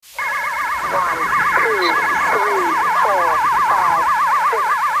I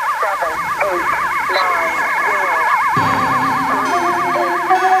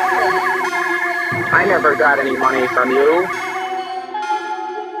never got any money from you.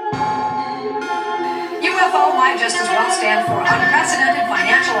 UFO might just as well stand for unprecedented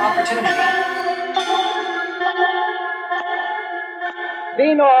financial opportunity.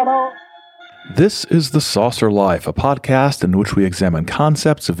 Be normal. This is The Saucer Life, a podcast in which we examine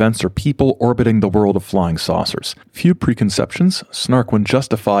concepts, events, or people orbiting the world of flying saucers. Few preconceptions, snark when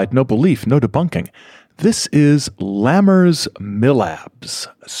justified, no belief, no debunking. This is Lammer's MILABS.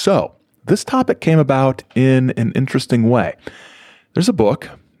 So, this topic came about in an interesting way. There's a book,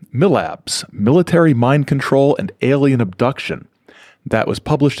 MILABS, Military Mind Control and Alien Abduction, that was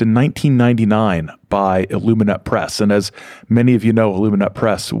published in 1999 by Illuminat Press. And as many of you know, Illuminat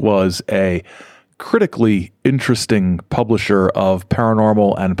Press was a critically interesting publisher of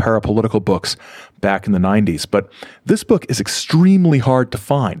paranormal and parapolitical books back in the 90s. But this book is extremely hard to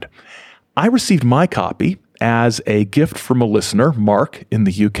find. I received my copy as a gift from a listener, Mark, in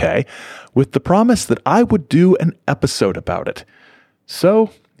the UK, with the promise that I would do an episode about it.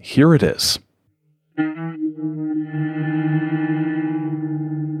 So here it is.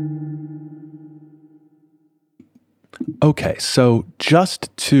 Okay, so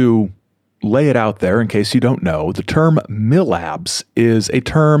just to lay it out there in case you don't know, the term MILABS is a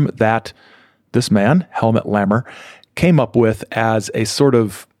term that this man, Helmut Lammer, came up with as a sort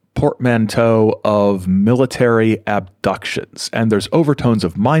of portmanteau of military abductions. And there's overtones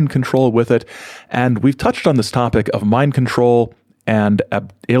of mind control with it. And we've touched on this topic of mind control and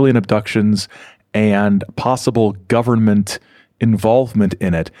alien abductions and possible government involvement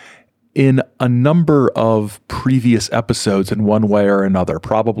in it in a number of previous episodes in one way or another.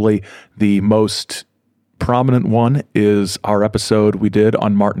 Probably the most prominent one is our episode we did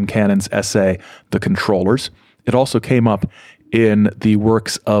on Martin Cannon's essay, The Controllers. It also came up in the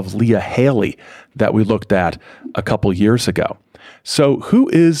works of Leah Haley that we looked at a couple years ago. So who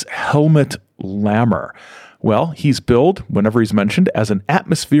is Helmut Lammer? Well, he's billed, whenever he's mentioned, as an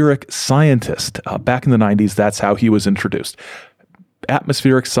atmospheric scientist. Back in the 90s, that's how he was introduced.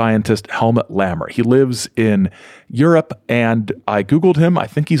 Atmospheric scientist Helmut Lammer. He lives in Europe, and I Googled him. I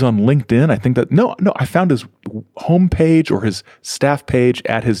think he's on LinkedIn. I think that, no, I found his homepage or his staff page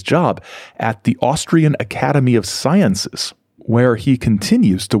at his job at the Austrian Academy of Sciences, where he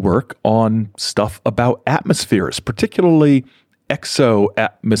continues to work on stuff about atmospheres, particularly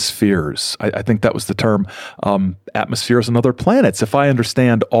exoatmospheres. I think that was the term, atmospheres and other planets, if I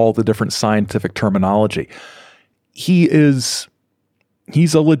understand all the different scientific terminology. He's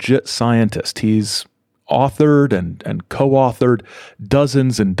a legit scientist. He's authored and co-authored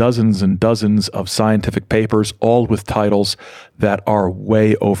dozens and dozens and dozens of scientific papers, all with titles that are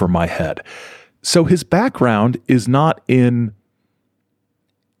way over my head. So his background is not in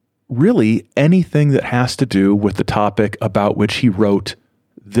really anything that has to do with the topic about which he wrote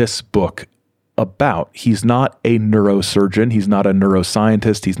this book about. He's not a neurosurgeon. He's not a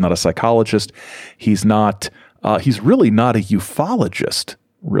neuroscientist. He's not a psychologist. He's really not a ufologist,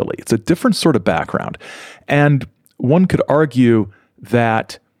 really. It's a different sort of background. And one could argue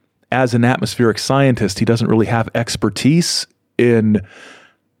that as an atmospheric scientist, he doesn't really have expertise in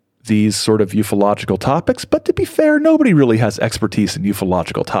these sort of ufological topics. But to be fair, nobody really has expertise in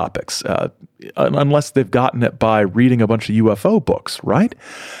ufological topics, unless they've gotten it by reading a bunch of UFO books, right?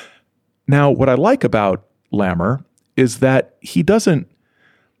 Now, what I like about Lammer is that he doesn't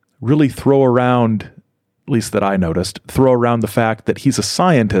really throw around, at least that I noticed, throw around the fact that he's a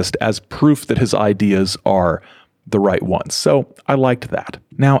scientist as proof that his ideas are the right ones. So I liked that.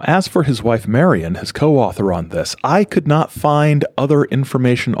 Now, as for his wife, Marion, his co-author on this, I could not find other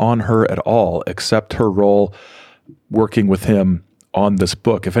information on her at all, except her role working with him on this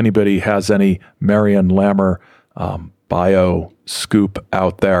book. If anybody has any Marion Lammer bio scoop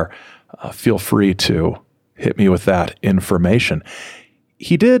out there, feel free to hit me with that information.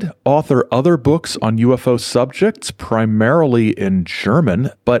 He did author other books on UFO subjects, primarily in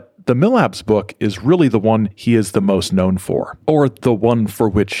German, but the MILABS book is really the one he is the most known for, or the one for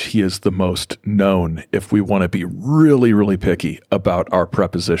which he is the most known, if we want to be really, really picky about our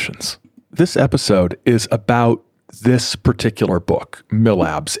prepositions. This episode is about this particular book,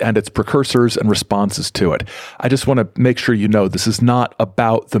 MILABS, and its precursors and responses to it. I just want to make sure you know this is not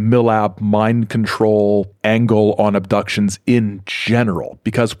about the MILAB mind control angle on abductions in general,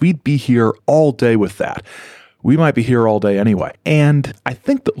 because we'd be here all day with that. We might be here all day anyway. And I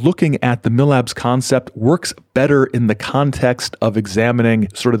think that looking at the MILABS concept works better in the context of examining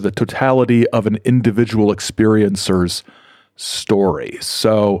sort of the totality of an individual experiencer's story.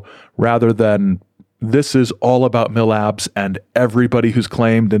 So rather than this is all about MILABS and everybody who's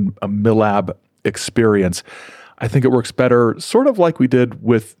claimed a MILAB experience, I think it works better, sort of like we did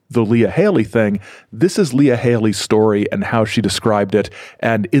with the Leah Haley thing. This is Leah Haley's story and how she described it.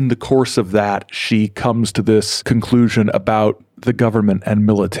 And in the course of that, she comes to this conclusion about the government and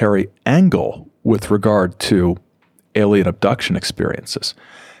military angle with regard to alien abduction experiences.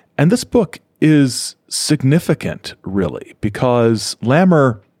 And this book is significant, really, because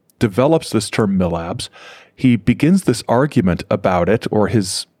Lammer develops this term MILABS. He begins this argument about it, or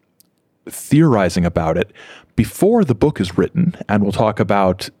his theorizing about it, before the book is written, and we'll talk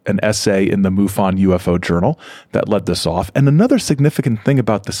about an essay in the MUFON UFO Journal that led this off. And another significant thing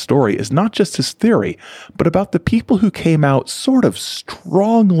about the story is not just his theory, but about the people who came out sort of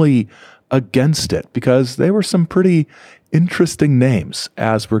strongly against it, because they were some pretty interesting names,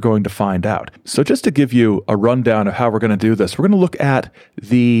 as we're going to find out. So just to give you a rundown of how we're going to do this, we're going to look at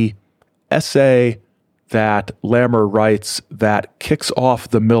the essay that Lammer writes that kicks off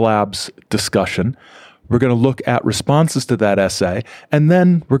the MILABS discussion. We're going to look at responses to that essay, and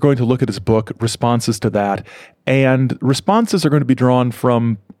then we're going to look at his book, responses to that. And responses are going to be drawn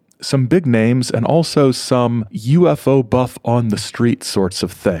from some big names and also some UFO buff on the street sorts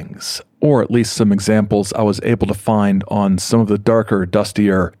of things, or at least some examples I was able to find on some of the darker,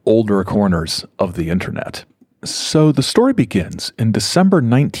 dustier, older corners of the internet. So the story begins in December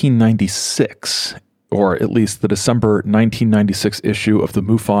 1996, or at least the December 1996 issue of the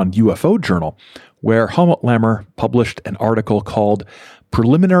MUFON UFO Journal, where Helmut Lammer published an article called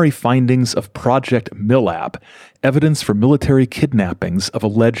Preliminary Findings of Project MILAB, Evidence for Military Kidnappings of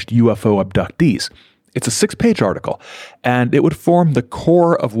Alleged UFO Abductees. It's a 6-page article, and it would form the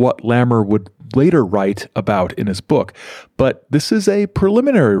core of what Lammer would later write about in his book. But this is a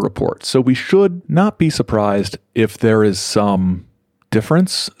preliminary report, so we should not be surprised if there is some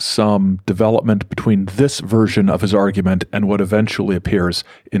difference, some development between this version of his argument and what eventually appears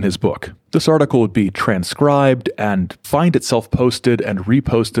in his book. This article would be transcribed and find itself posted and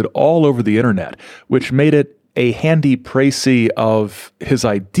reposted all over the internet, which made it a handy précis of his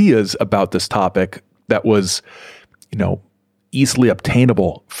ideas about this topic that was, easily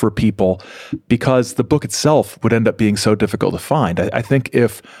obtainable for people, because the book itself would end up being so difficult to find. I think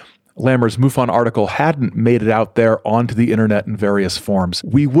if Lammer's MUFON article hadn't made it out there onto the internet in various forms,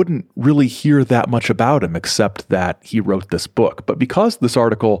 we wouldn't really hear that much about him, except that he wrote this book. But because this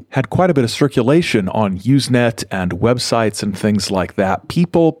article had quite a bit of circulation on Usenet and websites and things like that,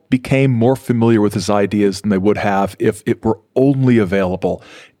 people became more familiar with his ideas than they would have if it were only available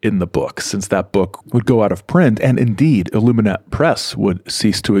in the book, since that book would go out of print, and indeed Illuminat Press would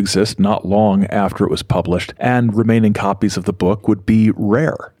cease to exist not long after it was published, and remaining copies of the book would be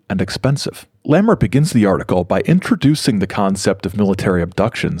rare and expensive. Lammer begins the article by introducing the concept of military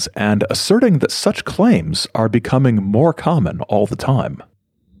abductions and asserting that such claims are becoming more common all the time.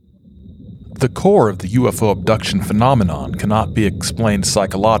 The core of the UFO abduction phenomenon cannot be explained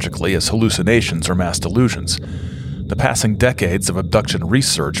psychologically as hallucinations or mass delusions. The passing decades of abduction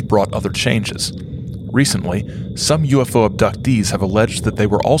research brought other changes. Recently, some UFO abductees have alleged that they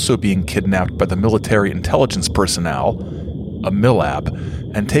were also being kidnapped by the military intelligence personnel, a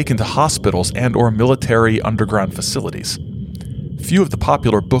MILAB, and taken to hospitals and/or military underground facilities. Few of the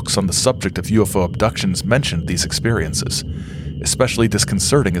popular books on the subject of UFO abductions mentioned these experiences. Especially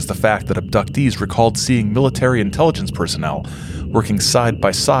disconcerting is the fact that abductees recalled seeing military intelligence personnel working side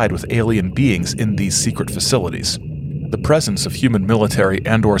by side with alien beings in these secret facilities. The presence of human military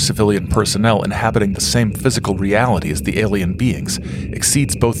and/or civilian personnel inhabiting the same physical reality as the alien beings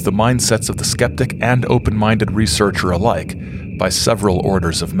exceeds both the mindsets of the skeptic and open-minded researcher alike by several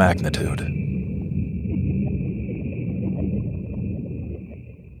orders of magnitude.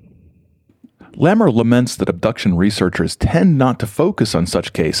 Lammer laments that abduction researchers tend not to focus on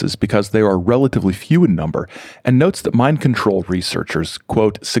such cases because they are relatively few in number, and notes that mind control researchers,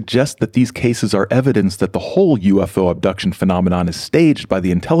 quote, suggest that these cases are evidence that the whole UFO abduction phenomenon is staged by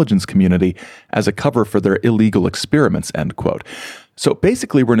the intelligence community as a cover for their illegal experiments, end quote. So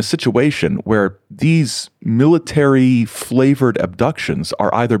basically, we're in a situation where these military-flavored abductions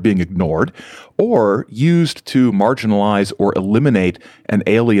are either being ignored or used to marginalize or eliminate an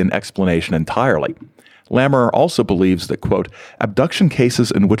alien explanation entirely. Lammer also believes that, quote, abduction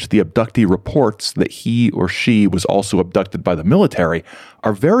cases in which the abductee reports that he or she was also abducted by the military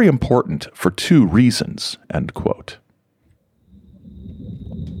are very important for two reasons, end quote.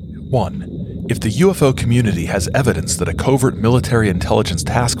 1. If the UFO community has evidence that a covert military intelligence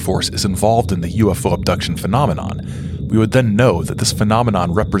task force is involved in the UFO abduction phenomenon, we would then know that this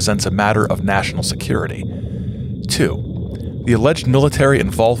phenomenon represents a matter of national security. 2. The alleged military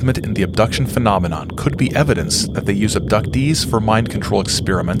involvement in the abduction phenomenon could be evidence that they use abductees for mind control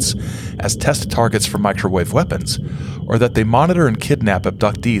experiments as test targets for microwave weapons, or that they monitor and kidnap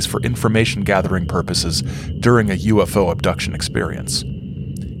abductees for information gathering purposes during a UFO abduction experience.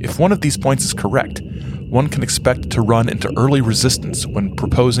 If one of these points is correct, one can expect to run into early resistance when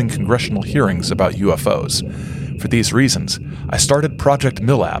proposing congressional hearings about UFOs. For these reasons, I started Project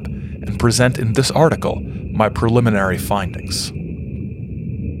MILAB and present in this article my preliminary findings.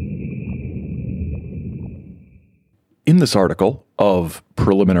 In this article of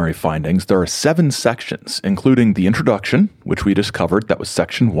preliminary findings, there are 7 sections, including the introduction, which we just covered, that was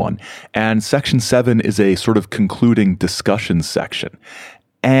section 1, and section 7 is a sort of concluding discussion section.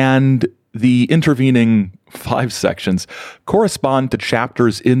 And the intervening 5 sections correspond to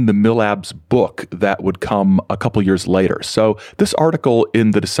chapters in the MILABS book that would come a couple years later. So this article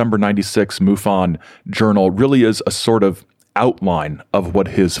in the December 96 MUFON journal really is a sort of outline of what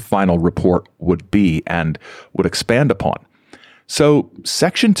his final report would be and would expand upon. So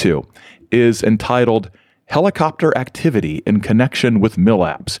section 2 is entitled Helicopter Activity in Connection with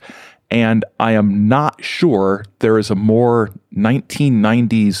MILABS. And I am not sure there is a more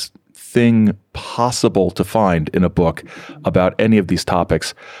 1990s thing possible to find in a book about any of these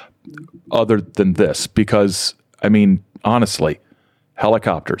topics other than this, because, I mean, honestly,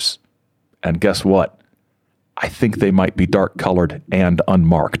 helicopters. And guess what? I think they might be dark-colored and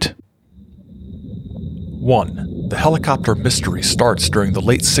unmarked. 1. The helicopter mystery starts during the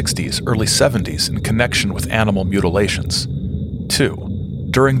late 60s, early 70s in connection with animal mutilations. 2.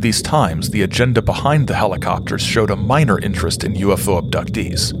 During these times, the agenda behind the helicopters showed a minor interest in UFO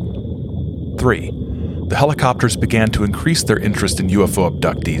abductees. 3. The helicopters began to increase their interest in UFO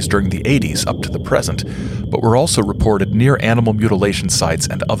abductees during the 80s up to the present, but were also reported near animal mutilation sites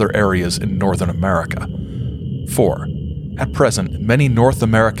and other areas in Northern America. 4. At present, many North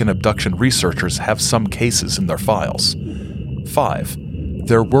American abduction researchers have some cases in their files. 5.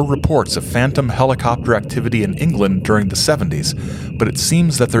 There were reports of phantom helicopter activity in England during the 70s, but it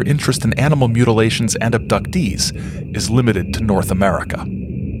seems that their interest in animal mutilations and abductees is limited to North America.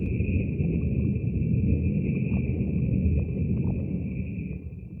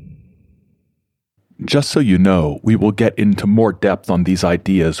 Just so you know, we will get into more depth on these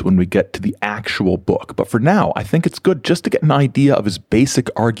ideas when we get to the actual book. But for now, I think it's good just to get an idea of his basic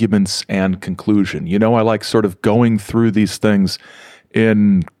arguments and conclusion. You know, I like sort of going through these things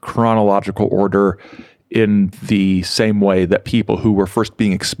in chronological order in the same way that people who were first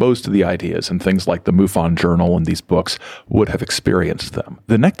being exposed to the ideas and things like the MUFON Journal and these books would have experienced them.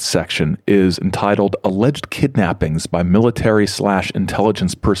 The next section is entitled Alleged Kidnappings by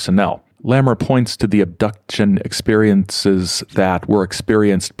Military/Intelligence Personnel. Lammer points to the abduction experiences that were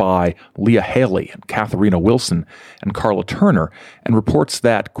experienced by Leah Haley and Katharina Wilson and Carla Turner and reports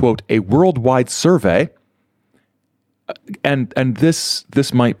that, quote, a worldwide survey, and this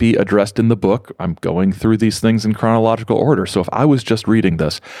might be addressed in the book. I'm going through these things in chronological order. So if I was just reading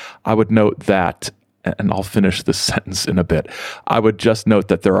this, I would note that, and I'll finish this sentence in a bit, I would just note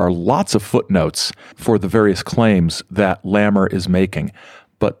that there are lots of footnotes for the various claims that Lammer is making.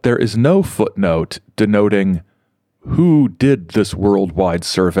 But there is no footnote denoting who did this worldwide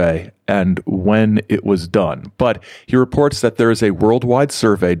survey and when it was done. But he reports that there is a worldwide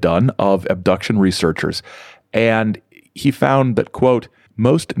survey done of abduction researchers, and he found that, quote,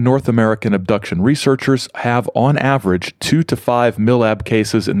 most North American abduction researchers have on average 2 to 5 MILAB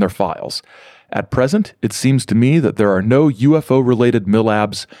cases in their files. At present, it seems to me that there are no UFO-related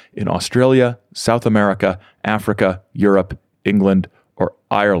MILABs in Australia, South America, Africa, Europe, England, or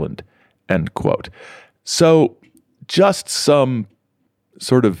Ireland, end quote. So just some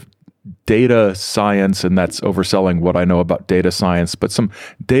sort of data science, and that's overselling what I know about data science, but some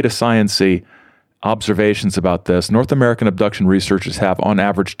data science-y observations about this. North American abduction researchers have on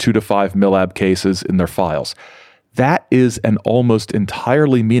average 2 to 5 MILAB cases in their files. That is an almost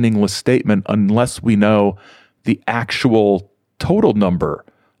entirely meaningless statement unless we know the actual total number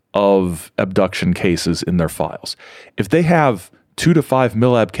of abduction cases in their files. If they have 2 to 5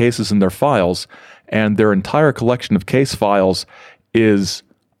 MILAB cases in their files, and their entire collection of case files is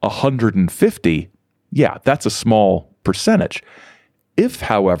 150, yeah, that's a small percentage. If,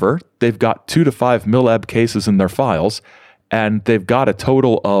 however, they've got 2 to 5 MILAB cases in their files, and they've got a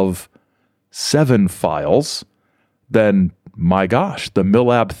total of 7 files, then, my gosh, the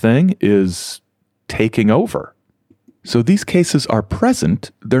MILAB thing is taking over. So these cases are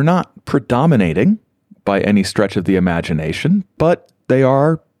present. They're not predominating by any stretch of the imagination, but they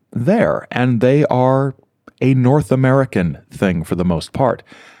are there, and they are a North American thing for the most part.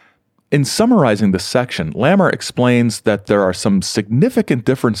 In summarizing this section, Lammer explains that there are some significant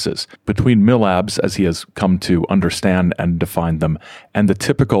differences between MILABS, as he has come to understand and define them, and the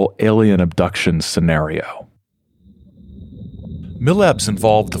typical alien abduction scenario. MILABS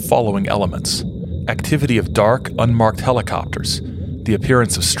involved the following elements: activity of dark, unmarked helicopters, the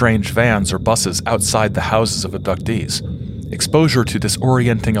appearance of strange vans or buses outside the houses of abductees, exposure to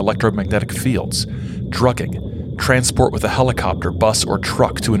disorienting electromagnetic fields, drugging, transport with a helicopter, bus, or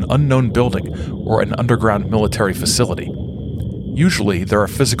truck to an unknown building or an underground military facility. Usually, there are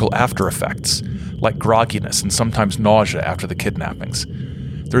physical after effects, like grogginess and sometimes nausea after the kidnappings.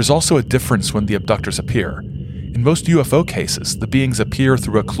 There is also a difference when the abductors appear. In most UFO cases, the beings appear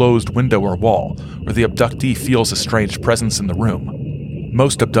through a closed window or wall, or the abductee feels a strange presence in the room.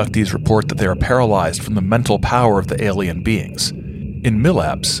 Most abductees report that they are paralyzed from the mental power of the alien beings. In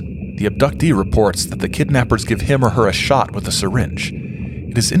MILABS, the abductee reports that the kidnappers give him or her a shot with a syringe.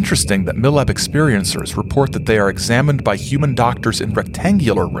 It is interesting that MILAB experiencers report that they are examined by human doctors in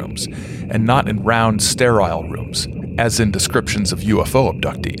rectangular rooms and not in round, sterile rooms, as in descriptions of UFO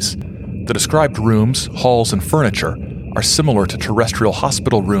abductees. The described rooms, halls, and furniture are similar to terrestrial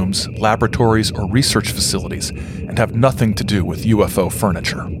hospital rooms, laboratories, or research facilities and have nothing to do with UFO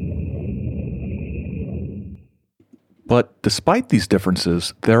furniture. But despite these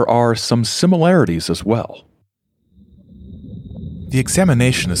differences, there are some similarities as well. The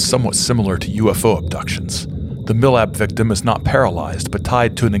examination is somewhat similar to UFO abductions. The MILAB victim is not paralyzed, but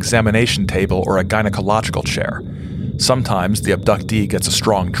tied to an examination table or a gynecological chair. Sometimes the abductee gets a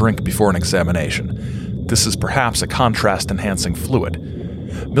strong drink before an examination. This is perhaps a contrast-enhancing fluid.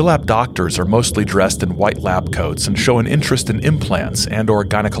 MILAB doctors are mostly dressed in white lab coats and show an interest in implants and/or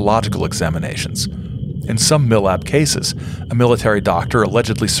gynecological examinations. In some MILAB cases, a military doctor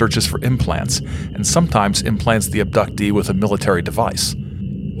allegedly searches for implants and sometimes implants the abductee with a military device.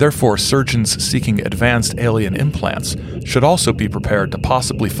 Therefore, surgeons seeking advanced alien implants should also be prepared to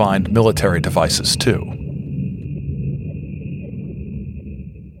possibly find military devices too.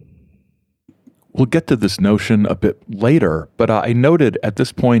 We'll get to this notion a bit later, but I noted at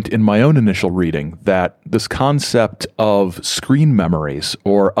this point in my own initial reading that this concept of screen memories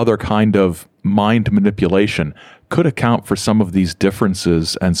or other kind of mind manipulation could account for some of these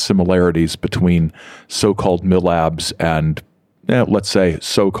differences and similarities between so-called MILABs and, let's say,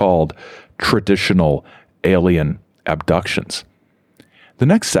 so-called traditional alien abductions. The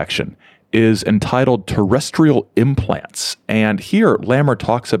next section is entitled Terrestrial Implants, and here Lammer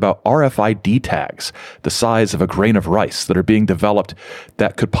talks about RFID tags, the size of a grain of rice, that are being developed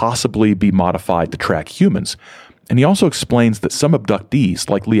that could possibly be modified to track humans. And he also explains that some abductees,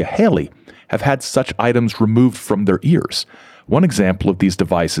 like Leah Haley, have had such items removed from their ears. One example of these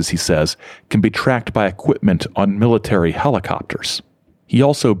devices, he says, can be tracked by equipment on military helicopters. He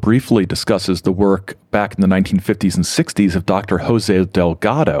also briefly discusses the work back in the 1950s and 60s of Dr. Jose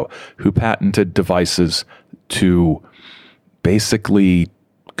Delgado, who patented devices to basically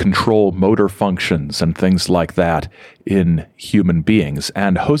control motor functions and things like that in human beings.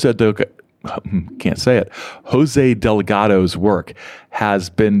 And Jose Delgado's work has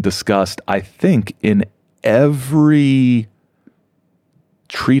been discussed, I think, in every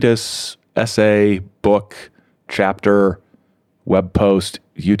treatise, essay, book, chapter, web post,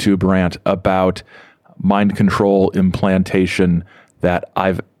 YouTube rant about mind control implantation that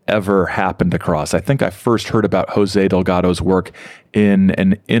I've ever happened across. I think I first heard about Jose Delgado's work in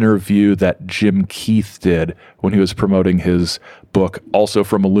an interview that Jim Keith did when he was promoting his book, also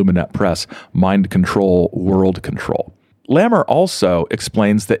from Illuminat Press, Mind Control, World Control. Lammer also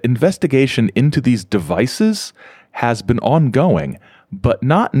explains that investigation into these devices has been ongoing, but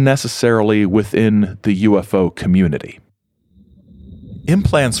not necessarily within the UFO community.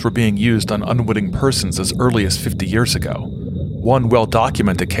 Implants were being used on unwitting persons as early as 50 years ago. One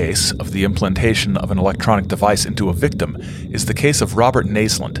well-documented case of the implantation of an electronic device into a victim is the case of Robert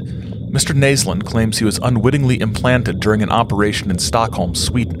Naslund. Mr. Naslund claims he was unwittingly implanted during an operation in Stockholm,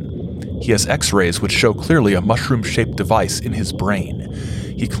 Sweden. He has x-rays which show clearly a mushroom-shaped device in his brain.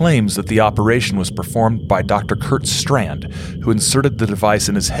 He claims that the operation was performed by Dr. Kurt Strand, who inserted the device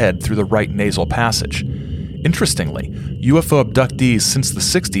in his head through the right nasal passage. Interestingly, UFO abductees since the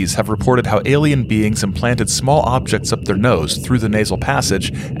 60s have reported how alien beings implanted small objects up their nose through the nasal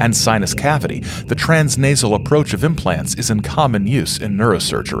passage and sinus cavity. The transnasal approach of implants is in common use in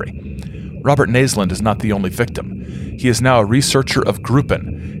neurosurgery. Robert Naslund is not the only victim. He is now a researcher of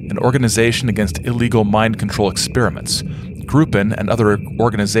Gruppen, an organization against illegal mind control experiments. Gruppen and other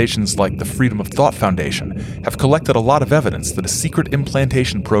organizations like the Freedom of Thought Foundation have collected a lot of evidence that a secret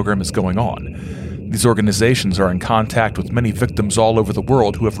implantation program is going on. These organizations are in contact with many victims all over the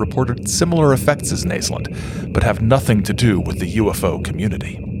world who have reported similar effects as Naseland, but have nothing to do with the UFO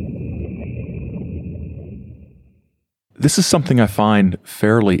community. This is something I find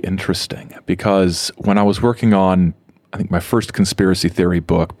fairly interesting because when I was working on, I think, my first conspiracy theory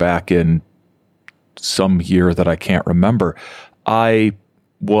book back in some year that I can't remember, I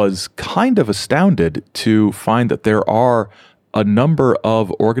was kind of astounded to find that there are a number of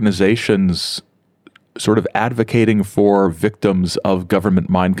organizations sort of advocating for victims of government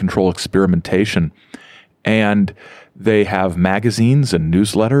mind control experimentation. And they have magazines and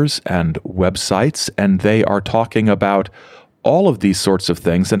newsletters and websites, and they are talking about all of these sorts of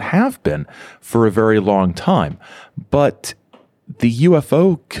things and have been for a very long time. But the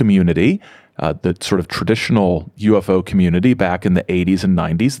UFO community, the sort of traditional UFO community back in the 80s and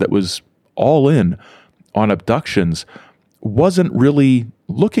 90s that was all in on abductions, wasn't really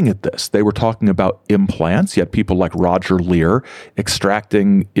looking at this. They were talking about implants. You had people like Roger Lear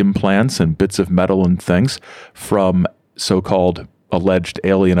extracting implants and bits of metal and things from so-called alleged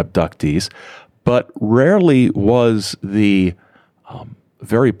alien abductees, but rarely was the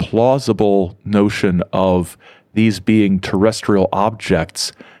very plausible notion of these being terrestrial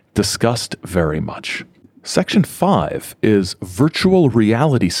objects discussed very much. Section 5 is virtual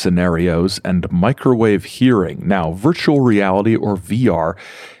reality scenarios and microwave hearing. Now, virtual reality, or VR,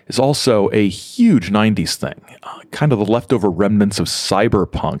 is also a huge 90s thing, kind of the leftover remnants of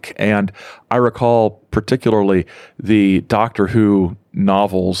cyberpunk. And I recall particularly the Doctor Who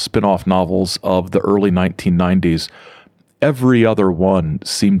novels, spin-off novels of the early 1990s. Every other one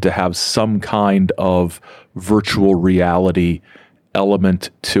seemed to have some kind of virtual reality element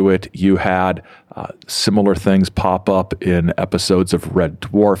to it. You had similar things pop up in episodes of Red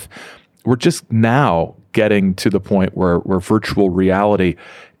Dwarf. We're just now getting to the point where virtual reality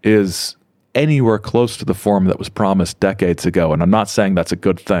is anywhere close to the form that was promised decades ago, and I'm not saying that's a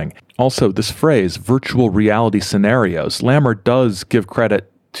good thing. Also, this phrase, virtual reality scenarios, Lammer does give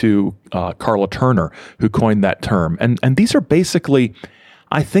credit to Carla Turner, who coined that term. And these are basically,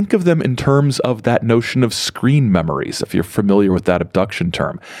 I think of them in terms of that notion of screen memories, if you're familiar with that abduction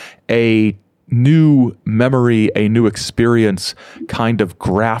term. A new memory, a new experience kind of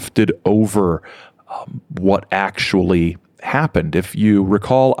grafted over what actually happened. If you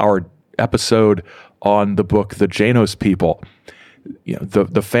recall our episode on the book The Janos People, you know,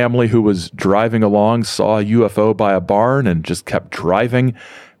 the family who was driving along saw a UFO by a barn and just kept driving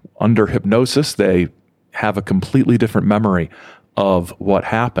under hypnosis. They have a completely different memory of what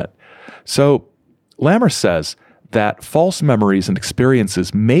happened. So Lammer says that false memories and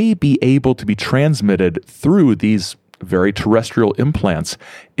experiences may be able to be transmitted through these very terrestrial implants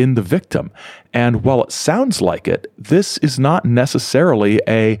in the victim. And while it sounds like it, this is not necessarily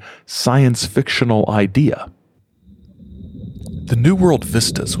a science fictional idea. The New World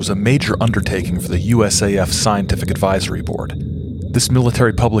Vistas was a major undertaking for the USAF Scientific Advisory Board. This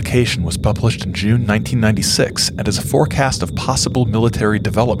military publication was published in June 1996 and is a forecast of possible military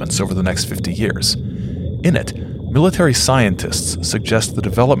developments over the next 50 years. In it, military scientists suggest the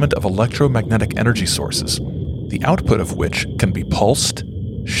development of electromagnetic energy sources, the output of which can be pulsed,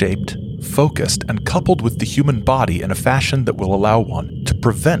 shaped, focused, and coupled with the human body in a fashion that will allow one to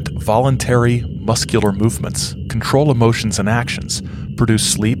prevent voluntary muscular movements, control emotions and actions, produce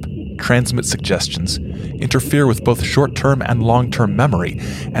sleep, transmit suggestions, interfere with both short-term and long-term memory,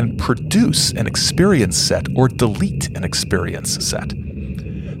 and produce an experience set or delete an experience set.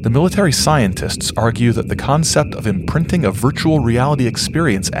 The military scientists argue that the concept of imprinting a virtual reality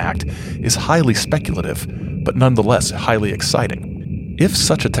experience act is highly speculative, but nonetheless highly exciting. If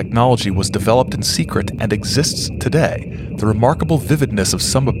such a technology was developed in secret and exists today, the remarkable vividness of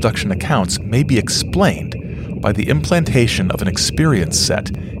some abduction accounts may be explained by the implantation of an experience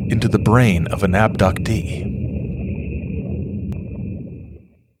set into the brain of an abductee.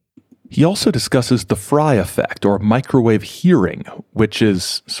 He also discusses the Fry effect, or microwave hearing, which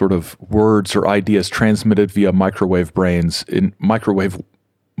is sort of words or ideas transmitted via microwave brains in microwave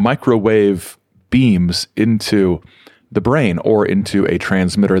beams into the brain or into a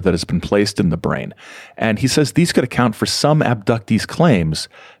transmitter that has been placed in the brain. And he says these could account for some abductees' claims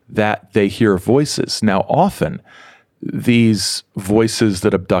that they hear voices. Now, often, these voices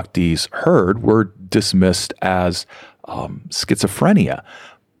that abductees heard were dismissed as schizophrenia.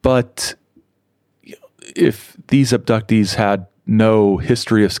 But if these abductees had no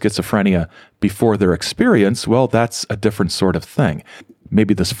history of schizophrenia before their experience, well, that's a different sort of thing.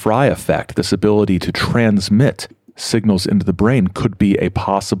 Maybe this Fry effect, this ability to transmit signals into the brain, could be a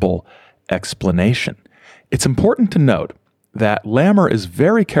possible explanation. It's important to note that Lammer is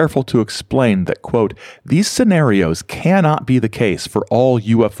very careful to explain that, quote, these scenarios cannot be the case for all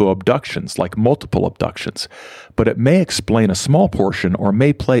UFO abductions, like multiple abductions, but it may explain a small portion or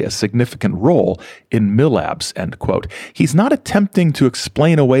may play a significant role in MILABS, end quote. He's not attempting to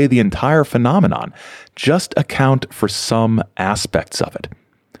explain away the entire phenomenon, just account for some aspects of it.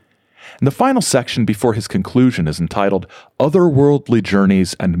 And the final section before his conclusion is entitled Otherworldly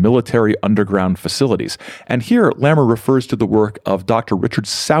Journeys and Military Underground Facilities. And here, Lammer refers to the work of Dr. Richard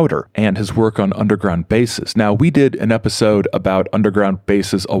Sauter and his work on underground bases. Now, we did an episode about underground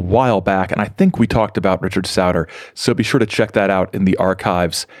bases a while back, and I think we talked about Richard Sauter, so be sure to check that out in the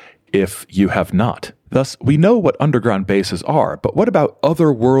archives if you have not. Thus, we know what underground bases are, but what about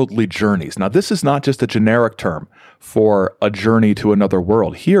otherworldly journeys? Now, this is not just a generic term for a journey to another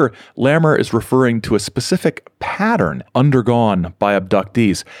world. Here, Lammer is referring to a specific pattern undergone by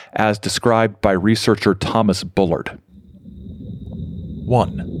abductees, as described by researcher Thomas Bullard.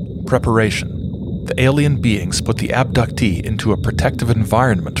 1. Preparation. The alien beings put the abductee into a protective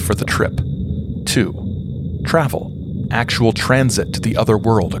environment for the trip. 2. Travel. Actual transit to the other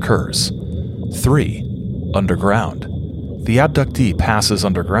world occurs. 3. Underground. The abductee passes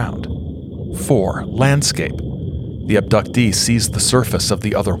underground. 4. Landscape. The abductee sees the surface of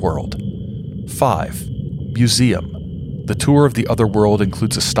the other world. 5. Museum. The tour of the other world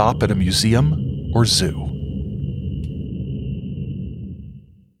includes a stop at a museum or zoo.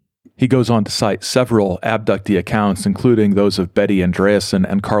 He goes on to cite several abductee accounts, including those of Betty Andreasson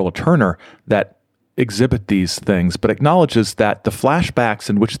and Carla Turner, that exhibit these things, but acknowledges that the flashbacks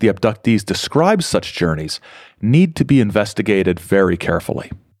in which the abductees describe such journeys need to be investigated very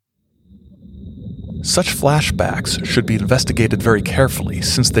carefully. Such flashbacks should be investigated very carefully,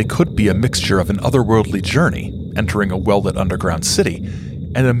 since they could be a mixture of an otherworldly journey, entering a well-lit underground city,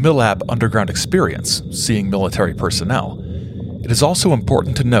 and a MILAB underground experience, seeing military personnel. It is also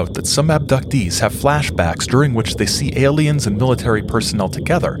important to note that some abductees have flashbacks during which they see aliens and military personnel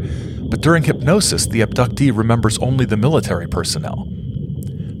together, but during hypnosis, the abductee remembers only the military personnel.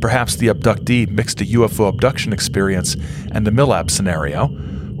 Perhaps the abductee mixed a UFO abduction experience and a MILAB scenario,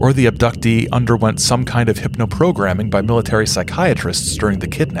 or the abductee underwent some kind of hypnoprogramming by military psychiatrists during the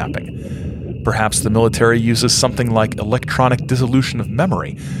kidnapping. Perhaps the military uses something like electronic dissolution of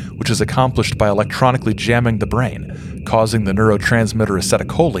memory, which is accomplished by electronically jamming the brain, causing the neurotransmitter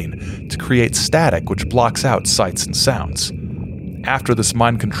acetylcholine to create static which blocks out sights and sounds. After this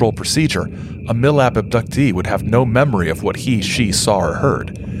mind control procedure, a MILAB abductee would have no memory of what she saw or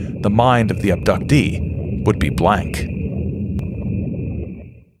heard. The mind of the abductee would be blank.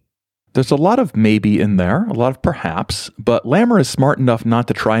 There's a lot of maybe in there, a lot of perhaps, but Lammer is smart enough not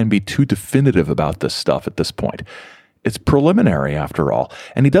to try and be too definitive about this stuff at this point. It's preliminary, after all,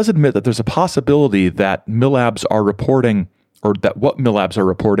 and he does admit that there's a possibility that MILABs are reporting, or that what MILABs are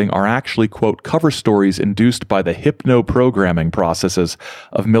reporting are actually, quote, cover stories induced by the hypno-programming processes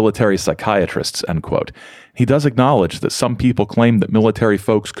of military psychiatrists, end quote. He does acknowledge that some people claim that military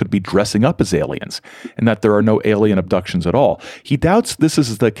folks could be dressing up as aliens, and that there are no alien abductions at all. He doubts this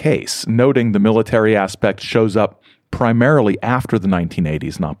is the case, noting the military aspect shows up primarily after the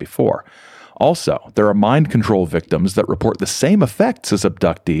 1980s, not before. Also, there are mind control victims that report the same effects as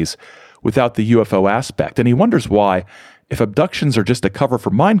abductees without the UFO aspect, and he wonders why, if abductions are just a cover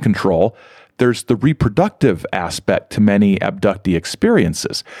for mind control, there's the reproductive aspect to many abductee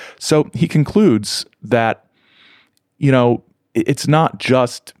experiences. So he concludes that, it's not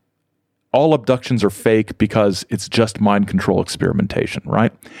just all abductions are fake because it's just mind control experimentation,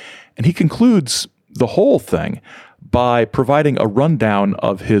 right? And he concludes the whole thing by providing a rundown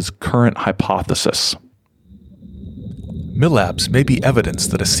of his current hypothesis. MILABS may be evidence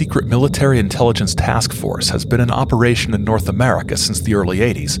that a secret military intelligence task force has been in operation in North America since the early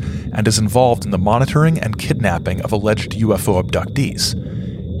 80s and is involved in the monitoring and kidnapping of alleged UFO abductees.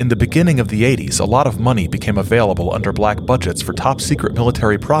 In the beginning of the 80s, a lot of money became available under black budgets for top-secret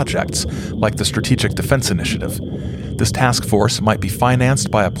military projects like the Strategic Defense Initiative. This task force might be financed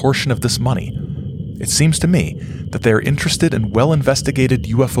by a portion of this money. It seems to me that they are interested in well-investigated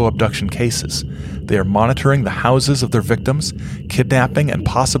UFO abduction cases. They are monitoring the houses of their victims, kidnapping and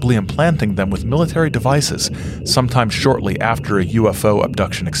possibly implanting them with military devices sometime shortly after a UFO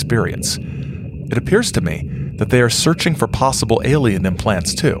abduction experience. It appears to me that they are searching for possible alien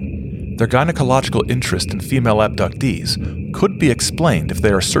implants too. Their gynecological interest in female abductees could be explained if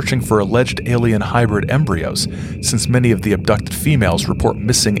they are searching for alleged alien hybrid embryos, since many of the abducted females report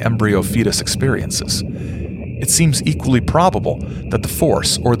missing embryo-fetus experiences. it seems equally probable that the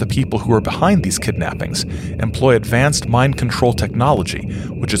force or the people who are behind these kidnappings employ advanced mind control technology,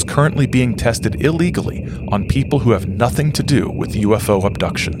 which is currently being tested illegally on people who have nothing to do with UFO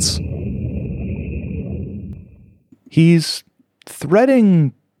abductions. He's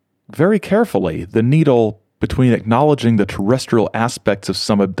threading very carefully the needle between acknowledging the terrestrial aspects of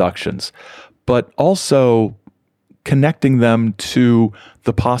some abductions, but also connecting them to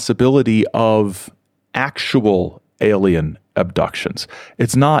the possibility of actual alien abductions.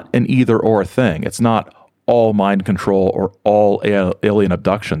 It's not an either-or thing. It's not all mind control or all alien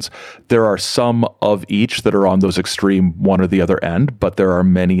abductions. There are some of each that are on those extreme one or the other end, but there are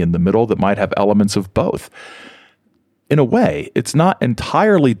many in the middle that might have elements of both. In a way, it's not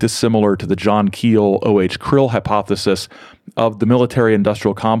entirely dissimilar to the John Keel O.H. Krill hypothesis of the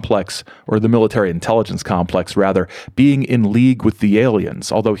military-industrial complex, or the military intelligence complex, rather, being in league with the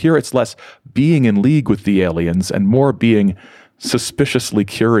aliens, although here it's less being in league with the aliens and more being suspiciously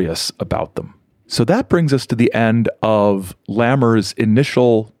curious about them. So that brings us to the end of Lammer's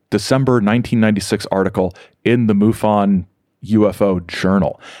initial December 1996 article in the MUFON UFO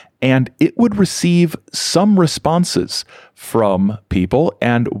Journal. And it would receive some responses from people,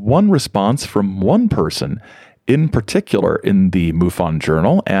 and one response from one person in particular in the MUFON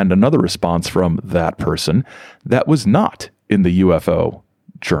Journal, and another response from that person that was not in the UFO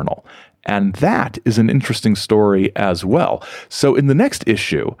Journal. And that is an interesting story as well. So in the next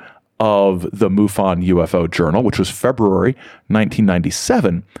issue of the MUFON UFO Journal, which was February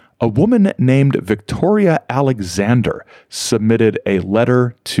 1997, a woman named Victoria Alexander submitted a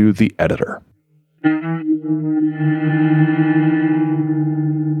letter to the editor.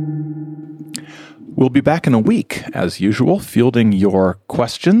 We'll be back in a week, as usual, fielding your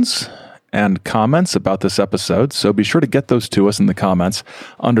questions and comments about this episode, so be sure to get those to us in the comments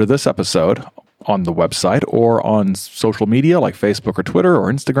under this episode on the website or on social media like Facebook or Twitter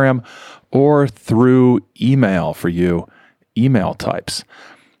or Instagram, or through email for you email types.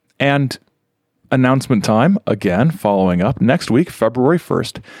 And announcement time, again, following up. Next week, February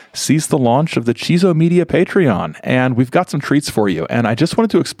 1st, sees the launch of the Chizo Media Patreon. And we've got some treats for you. And I just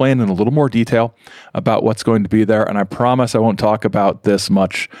wanted to explain in a little more detail about what's going to be there. And I promise I won't talk about this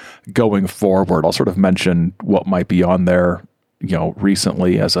much going forward. I'll sort of mention what might be on there,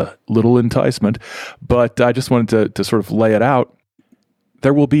 recently as a little enticement. But I just wanted to sort of lay it out.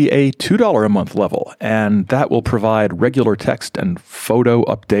 There will be a $2 a month level, and that will provide regular text and photo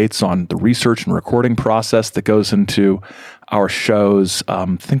updates on the research and recording process that goes into our shows.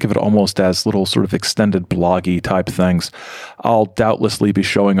 Think of it almost as little sort of extended bloggy type things. I'll doubtlessly be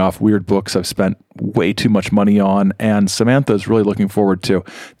showing off weird books I've spent way too much money on, and Samantha is really looking forward to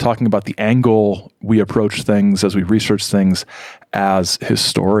talking about the angle we approach things as we research things as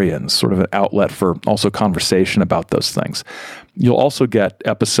historians, sort of an outlet for also conversation about those things. You'll also get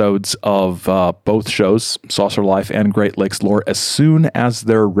episodes of both shows, Saucer Life and Great Lakes Lore, as soon as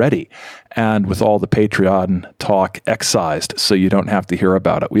they're ready, and with all the Patreon talk excised, so you don't have to hear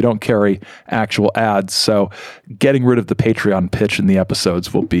about it. We don't carry actual ads, so getting rid of the Patreon pitch in the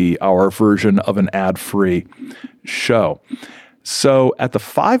episodes will be our version of an ad-free show. So at the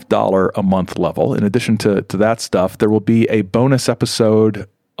 $5 a month level, in addition to that stuff, there will be a bonus episode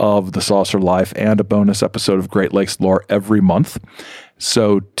of The Saucer Life and a bonus episode of Great Lakes Lore every month.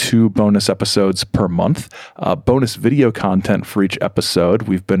 So 2 bonus episodes per month. Bonus video content for each episode.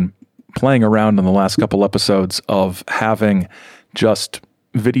 We've been playing around in the last couple episodes of having just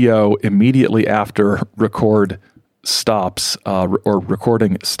video immediately after record stops or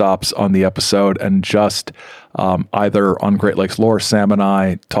recording stops on the episode, and just either on Great Lakes Lore, Sam and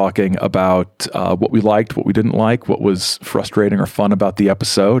I talking about what we liked, what we didn't like, what was frustrating or fun about the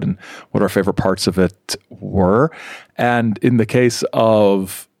episode, and what our favorite parts of it were. And in the case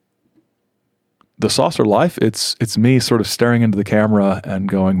of The Saucer Life, it's me sort of staring into the camera and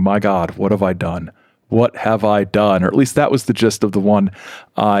going, my God, what have I done? What have I done? Or at least that was the gist of the one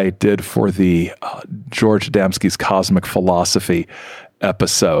I did for the George Adamski's Cosmic Philosophy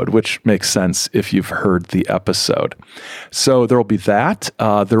episode, which makes sense if you've heard the episode. So there will be that.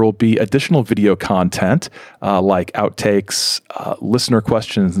 There will be additional video content like outtakes, listener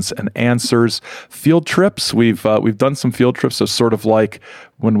questions and answers, field trips. We've done some field trips, so sort of like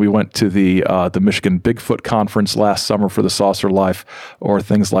when we went to the Michigan Bigfoot Conference last summer for the Saucer Life, or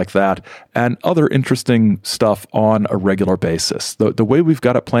things like that, and other interesting stuff on a regular basis. The way we've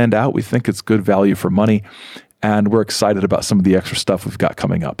got it planned out, we think it's good value for money, and we're excited about some of the extra stuff we've got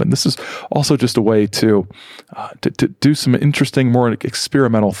coming up. And this is also just a way to do some interesting, more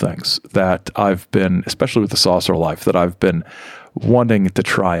experimental things that I've been, especially with the Saucer Life, that I've been wanting to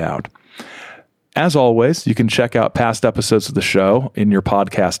try out. As always, you can check out past episodes of the show in your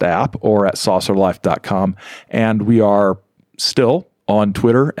podcast app or at saucerlife.com. And we are still on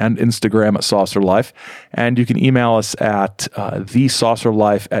Twitter and Instagram at saucerlife. And you can email us at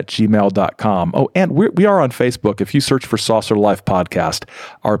thesaucerlife@gmail.com. Oh, and we are on Facebook. If you search for Saucer Life Podcast,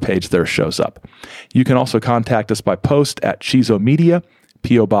 our page there shows up. You can also contact us by post at Chizo Media,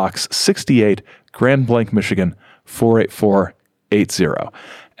 P.O. Box 68, Grand Blanc, Michigan, 48480.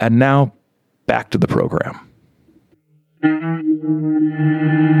 And now, back to the program.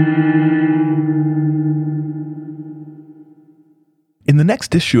 In the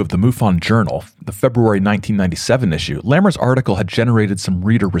next issue of the MUFON Journal, the February 1997 issue, Lammer's article had generated some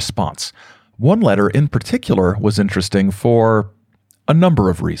reader response. One letter in particular was interesting for a number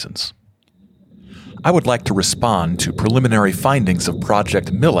of reasons. I would like to respond to preliminary findings of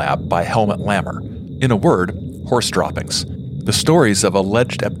Project MILAB by Helmut Lammer. In a word, horse droppings. The stories of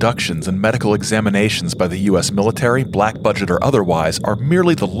alleged abductions and medical examinations by the U.S. military, black budget or otherwise, are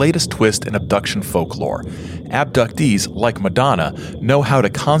merely the latest twist in abduction folklore. Abductees, like Madonna, know how to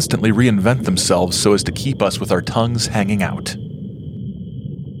constantly reinvent themselves so as to keep us with our tongues hanging out.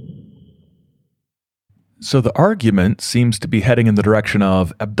 So the argument seems to be heading in the direction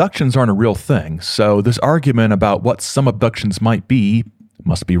of abductions aren't a real thing, so this argument about what some abductions might be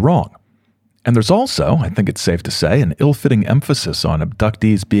must be wrong. And there's also, I think it's safe to say, an ill-fitting emphasis on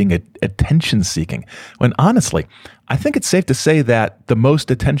abductees being attention-seeking, when honestly, I think it's safe to say that the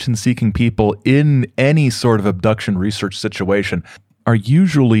most attention-seeking people in any sort of abduction research situation are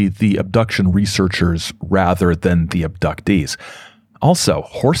usually the abduction researchers rather than the abductees. Also,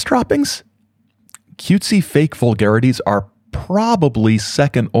 horse droppings? Cutesy fake vulgarities are probably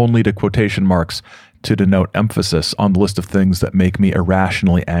second only to quotation marks to denote emphasis on the list of things that make me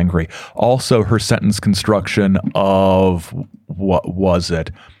irrationally angry. Also, her sentence construction of, what was it?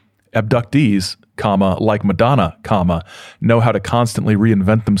 Abductees, comma, like Madonna, comma, know how to constantly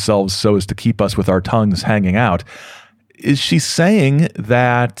reinvent themselves so as to keep us with our tongues hanging out. Is she saying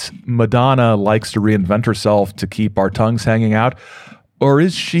that Madonna likes to reinvent herself to keep our tongues hanging out? Or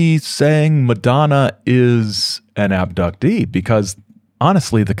is she saying Madonna is an abductee? Because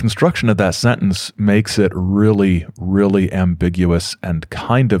honestly, the construction of that sentence makes it really, really ambiguous and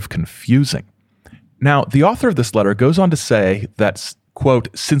kind of confusing. Now, the author of this letter goes on to say that, quote,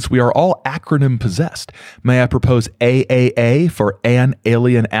 since we are all acronym possessed, may I propose AAA for an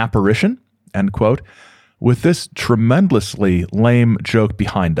alien apparition, end quote. With this tremendously lame joke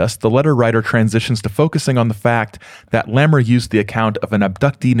behind us, the letter writer transitions to focusing on the fact that Lammer used the account of an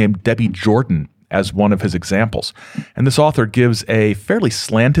abductee named Debbie Jordan as one of his examples. And this author gives a fairly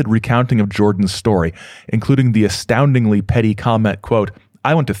slanted recounting of Jordan's story, including the astoundingly petty comment, quote,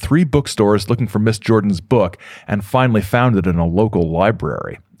 I went to 3 bookstores looking for Miss Jordan's book and finally found it in a local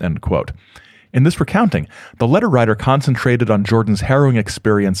library, end quote. In this recounting, the letter writer concentrated on Jordan's harrowing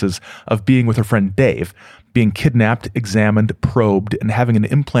experiences of being with her friend Dave, being kidnapped, examined, probed, and having an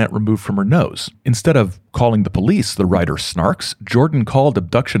implant removed from her nose. Instead of calling the police, the writer snarks, Jordan called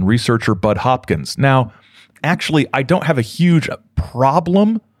abduction researcher Bud Hopkins. Now, actually, I don't have a huge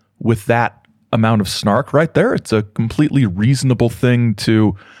problem with that amount of snark right there. It's a completely reasonable thing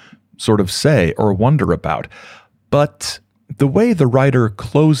to sort of say or wonder about. But the way the writer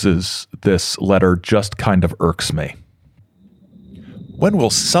closes this letter just kind of irks me. When will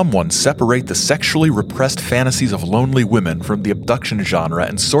someone separate the sexually repressed fantasies of lonely women from the abduction genre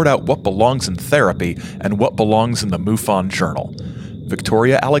and sort out what belongs in therapy and what belongs in the MUFON Journal?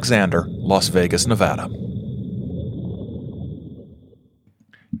 Victoria Alexander, Las Vegas, Nevada.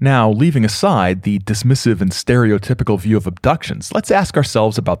 Now, leaving aside the dismissive and stereotypical view of abductions, let's ask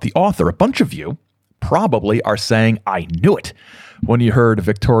ourselves about the author. A bunch of you probably are saying, I knew it, when you heard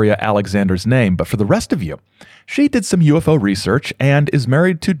Victoria Alexander's name. But for the rest of you, she did some UFO research and is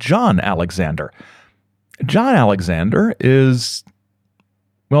married to John Alexander. John Alexander is,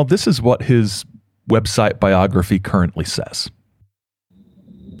 well, this is what his website biography currently says.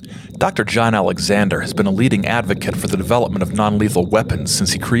 Dr. John Alexander has been a leading advocate for the development of non-lethal weapons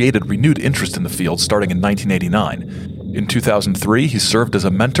since he created renewed interest in the field starting in 1989. In 2003, he served as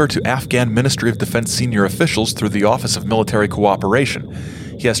a mentor to Afghan Ministry of Defense senior officials through the Office of Military Cooperation.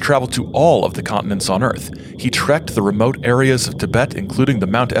 He has traveled to all of the continents on Earth. He trekked the remote areas of Tibet, including the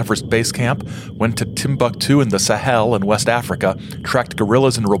Mount Everest base camp, went to Timbuktu in the Sahel in West Africa, tracked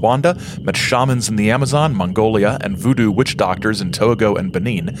guerrillas in Rwanda, met shamans in the Amazon, Mongolia, and voodoo witch doctors in Togo and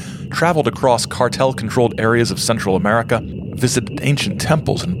Benin, traveled across cartel-controlled areas of Central America, visited ancient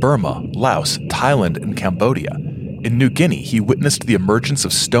temples in Burma, Laos, Thailand, and Cambodia. In New Guinea, he witnessed the emergence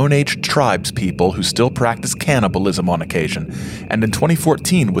of Stone Age tribes people who still practice cannibalism on occasion, and in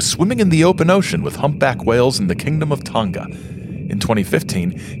 2014 was swimming in the open ocean with humpback whales in the Kingdom of Tonga. In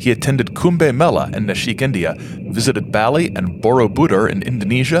 2015, he attended Kumbh Mela in Nashik, India, visited Bali and Borobudur in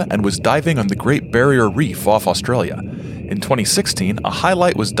Indonesia, and was diving on the Great Barrier Reef off Australia. In 2016, a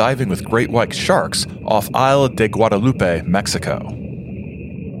highlight was diving with great white sharks off Isla de Guadalupe, Mexico.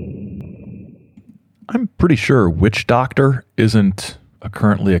 I'm pretty sure witch doctor isn't a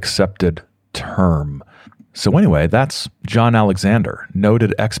currently accepted term. So anyway, that's John Alexander,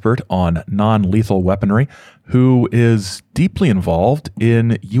 noted expert on non-lethal weaponry, who is deeply involved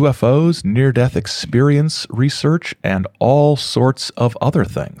in UFOs, near-death experience research, and all sorts of other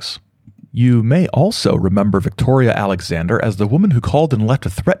things. You may also remember Victoria Alexander as the woman who called and left a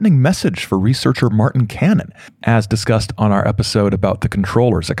threatening message for researcher Martin Cannon, as discussed on our episode about the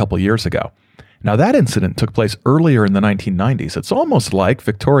controllers a couple years ago. Now, that incident took place earlier in the 1990s. It's almost like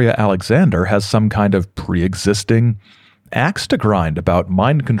Victoria Alexander has some kind of pre-existing axe to grind about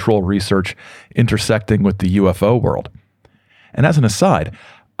mind control research intersecting with the UFO world. And as an aside,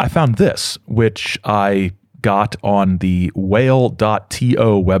 I found this, which I got on the whale.to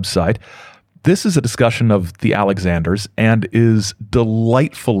website. This is a discussion of the Alexanders and is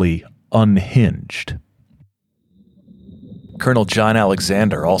delightfully unhinged. Colonel John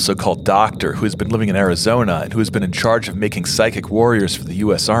Alexander, also called Doctor, who has been living in Arizona and who has been in charge of making psychic warriors for the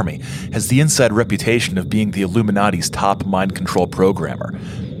U.S. Army, has the inside reputation of being the Illuminati's top mind control programmer.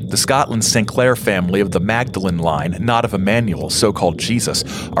 The Scotland St. Clair family of the Magdalene line, not of Emmanuel, so-called Jesus,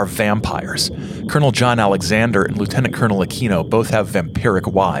 are vampires. Colonel John Alexander and Lieutenant Colonel Aquino both have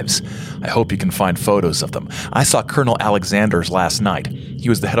vampiric wives. I hope you can find photos of them. I saw Colonel Alexander's last night. He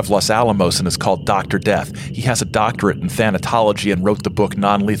was the head of Los Alamos and is called Dr. Death. He has a doctorate in thanatology and wrote the book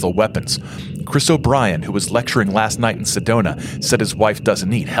Non-Lethal Weapons. Chris O'Brien, who was lecturing last night in Sedona, said his wife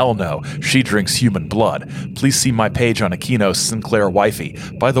doesn't eat. Hell no. She drinks human blood. Please see my page on Aquino's Sinclair wifey.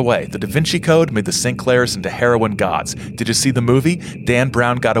 By the way, the Da Vinci Code made the Sinclairs into heroin gods. Did you see the movie? Dan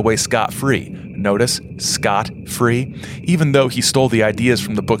Brown got away scot-free. Notice, scot-free? Even though he stole the ideas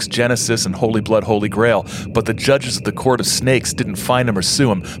from the books Genesis and Holy Blood, Holy Grail, but the judges of the Court of Snakes didn't fine him or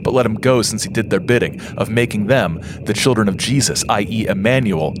sue him, but let him go since he did their bidding, of making them the children of Jesus, i.e.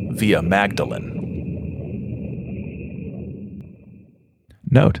 Emmanuel, via Magdalene.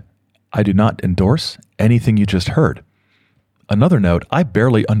 Note, I do not endorse anything you just heard. Another note, I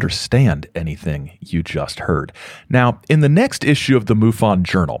barely understand anything you just heard. Now, in the next issue of the MUFON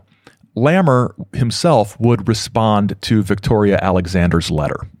Journal, Lammer himself would respond to Victoria Alexander's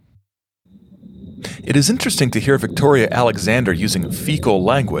letter. It is interesting to hear Victoria Alexander using fecal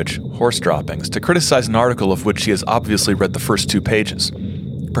language, horse droppings, to criticize an article of which she has obviously read the first 2 pages.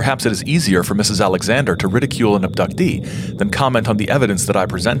 Perhaps it is easier for Mrs. Alexander to ridicule an abductee than comment on the evidence that I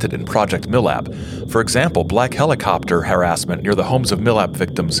presented in Project MILAB. For example, black helicopter harassment near the homes of MILAB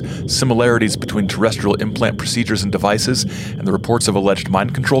victims, similarities between terrestrial implant procedures and devices, and the reports of alleged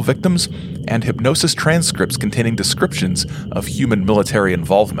mind control victims, and hypnosis transcripts containing descriptions of human military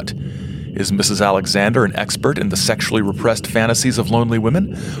involvement. Is Mrs. Alexander an expert in the sexually repressed fantasies of lonely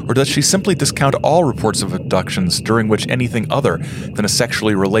women, or does she simply discount all reports of abductions during which anything other than a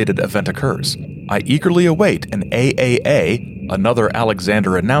sexually related event occurs? I eagerly await an AAA, another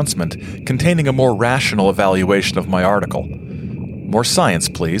Alexander announcement, containing a more rational evaluation of my article. More science,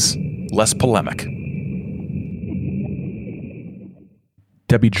 please. Less polemic.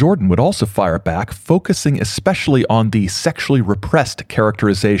 Debbie Jordan would also fire back, focusing especially on the sexually repressed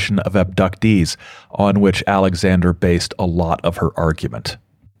characterization of abductees, on which Alexander based a lot of her argument.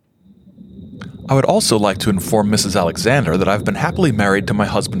 I would also like to inform Mrs. Alexander that I've been happily married to my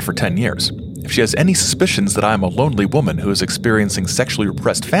husband for 10 years. If she has any suspicions that I am a lonely woman who is experiencing sexually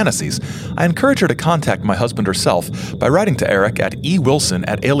repressed fantasies, I encourage her to contact my husband herself by writing to Eric at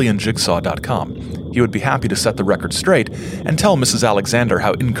ewilson@alienjigsaw.com. He would be happy to set the record straight and tell Mrs. Alexander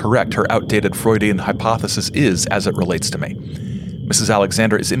how incorrect her outdated Freudian hypothesis is as it relates to me. Mrs.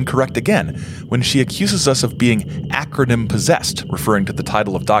 Alexander is incorrect again when she accuses us of being acronym-possessed, referring to the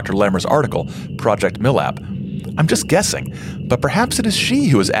title of Dr. Lammer's article, Project MILAB. I'm just guessing, but perhaps it is she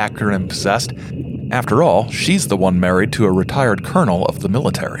who is acronym-possessed. After all, she's the one married to a retired colonel of the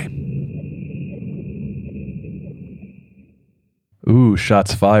military. Ooh,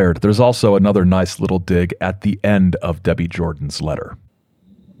 shots fired. There's also another nice little dig at the end of Debbie Jordan's letter.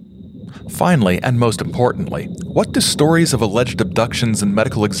 Finally, and most importantly, what do stories of alleged abductions and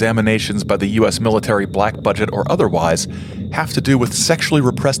medical examinations by the U.S. military, black budget or otherwise, have to do with sexually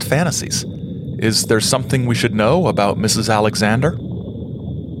repressed fantasies? Is there something we should know about Mrs. Alexander?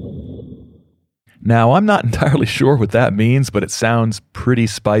 Now, I'm not entirely sure what that means, but it sounds pretty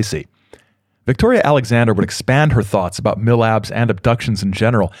spicy. Victoria Alexander would expand her thoughts about MILABS and abductions in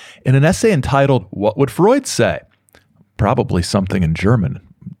general in an essay entitled, "What Would Freud Say?" Probably something in German,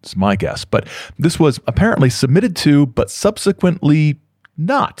 is my guess. But this was apparently submitted to, but subsequently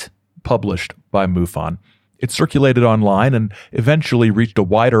not published by MUFON. It circulated online and eventually reached a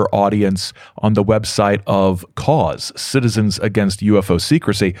wider audience on the website of CAUSE, Citizens Against UFO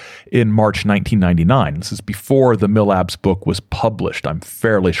Secrecy, in March 1999. This is before the MILABS book was published, I'm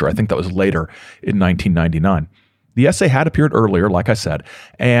fairly sure. I think that was later in 1999. The essay had appeared earlier, like I said,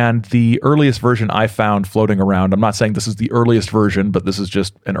 and the earliest version I found floating around, I'm not saying this is the earliest version, but this is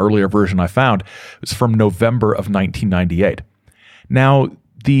just an earlier version I found, it's from November of 1998. Now,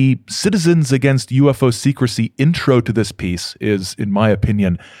 the Citizens Against UFO Secrecy intro to this piece is, in my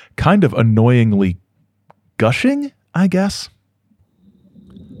opinion, kind of annoyingly gushing, I guess.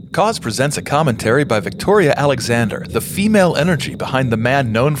 CAUSE presents a commentary by Victoria Alexander, the female energy behind the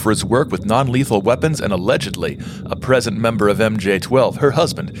man known for his work with non-lethal weapons and allegedly a present member of MJ-12, her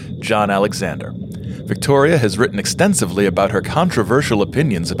husband, John Alexander. Victoria has written extensively about her controversial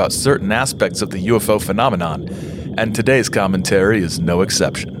opinions about certain aspects of the UFO phenomenon, and today's commentary is no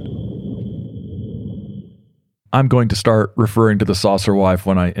exception. I'm going to start referring to the saucer wife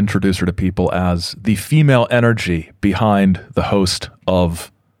when I introduce her to people as the female energy behind the host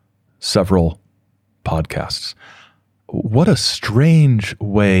of several podcasts. What a strange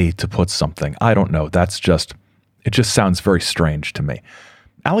way to put something. I don't know. It just sounds very strange to me.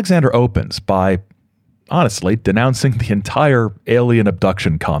 Alexander opens by, honestly, denouncing the entire alien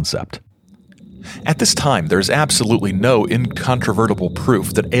abduction concept. At this time, there is absolutely no incontrovertible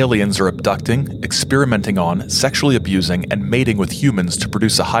proof that aliens are abducting, experimenting on, sexually abusing, and mating with humans to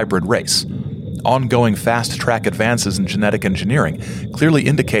produce a hybrid race. Ongoing fast-track advances in genetic engineering clearly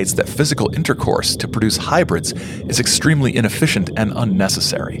indicates that physical intercourse to produce hybrids is extremely inefficient and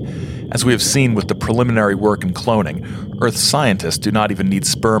unnecessary. As we have seen with the preliminary work in cloning, Earth scientists do not even need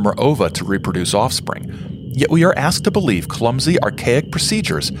sperm or ova to reproduce offspring. Yet we are asked to believe clumsy, archaic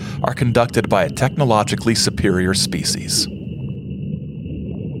procedures are conducted by a technologically superior species.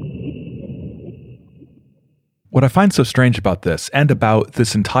 What I find so strange about this, and about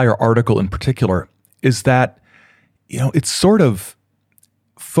this entire article in particular, is that, it's sort of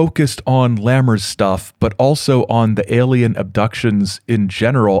focused on Lammer's stuff, but also on the alien abductions in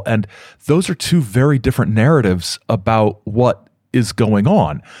general, and those are two very different narratives about what is going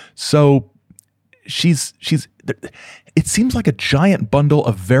on. So it seems like a giant bundle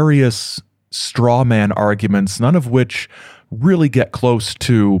of various straw man arguments, none of which really get close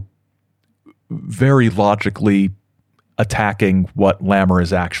to very logically attacking what Lammer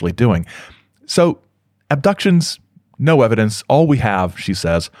is actually doing. So, abductions, no evidence. All we have, she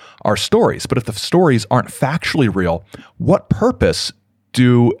says, are stories. But if the stories aren't factually real, what purpose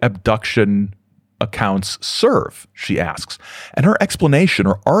do abduction accounts serve, she asks. And her explanation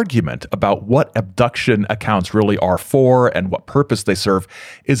or argument about what abduction accounts really are for and what purpose they serve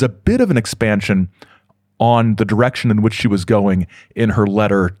is a bit of an expansion on the direction in which she was going in her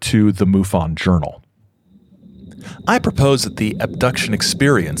letter to the MUFON Journal. I propose that the abduction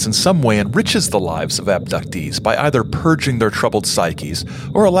experience in some way enriches the lives of abductees by either purging their troubled psyches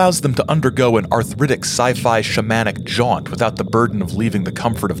or allows them to undergo an arthritic sci-fi shamanic jaunt without the burden of leaving the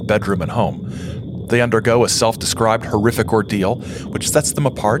comfort of bedroom and home. They undergo a self-described horrific ordeal, which sets them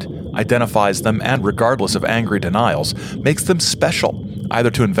apart, identifies them, and regardless of angry denials, makes them special, either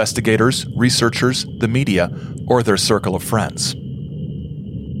to investigators, researchers, the media, or their circle of friends.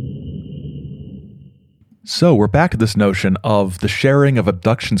 So we're back to this notion of the sharing of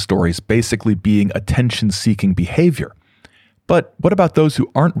abduction stories basically being attention-seeking behavior. But what about those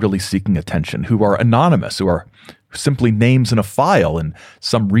who aren't really seeking attention, who are anonymous, who are simply names in a file in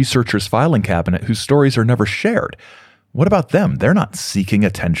some researcher's filing cabinet whose stories are never shared? What about them? They're not seeking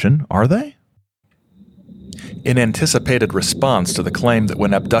attention, are they? In anticipated response to the claim that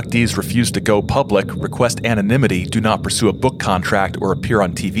when abductees refuse to go public, request anonymity, do not pursue a book contract, or appear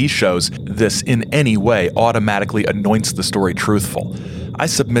on TV shows, this in any way automatically anoints the story truthful. I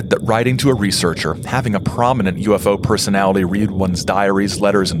submit that writing to a researcher, having a prominent UFO personality read one's diaries,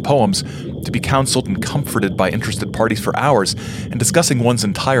 letters, and poems, to be counseled and comforted by interested parties for hours, and discussing one's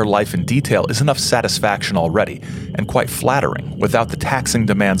entire life in detail is enough satisfaction already, and quite flattering, without the taxing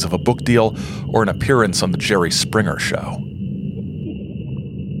demands of a book deal or an appearance on the Jerry Springer Show.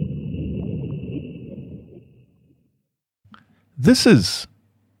 This is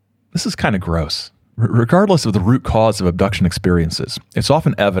kind of gross. Regardless of the root cause of abduction experiences, it's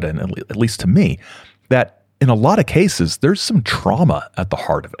often evident, at least to me, that in a lot of cases, there's some trauma at the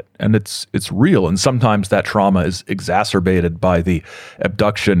heart of it, and it's real. And sometimes that trauma is exacerbated by the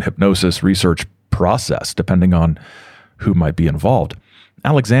abduction hypnosis research process, depending on who might be involved.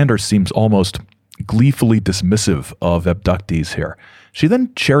 Alexander seems almost gleefully dismissive of abductees here. She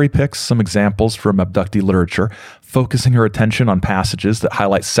then cherry picks some examples from abductee literature, focusing her attention on passages that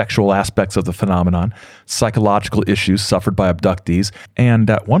highlight sexual aspects of the phenomenon, psychological issues suffered by abductees, and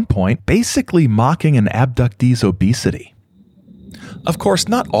at one point, basically mocking an abductee's obesity. Of course,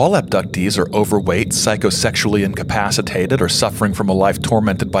 not all abductees are overweight, psychosexually incapacitated, or suffering from a life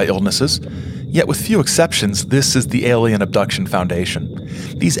tormented by illnesses. Yet with few exceptions, this is the Alien Abduction Foundation.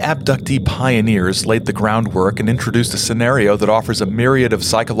 These abductee pioneers laid the groundwork and introduced a scenario that offers a myriad of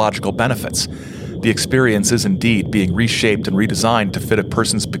psychological benefits. The experience is indeed being reshaped and redesigned to fit a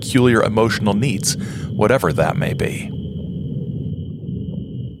person's peculiar emotional needs, whatever that may be.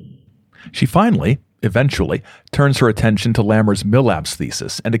 She finally, eventually, turns her attention to Lammer's MILABS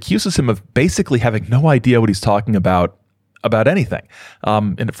thesis and accuses him of basically having no idea what he's talking about anything.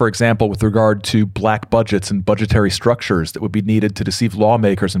 And for example, with regard to black budgets and budgetary structures that would be needed to deceive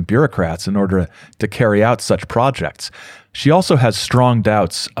lawmakers and bureaucrats in order to carry out such projects. She also has strong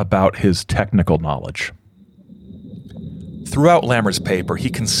doubts about his technical knowledge. Throughout Lammer's paper, he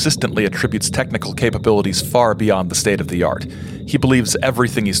consistently attributes technical capabilities far beyond the state of the art. He believes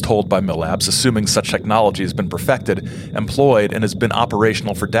everything he's told by MILABS, assuming such technology has been perfected, employed, and has been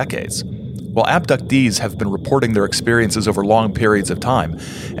operational for decades. While abductees have been reporting their experiences over long periods of time,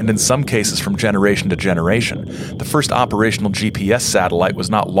 and in some cases from generation to generation, the first operational GPS satellite was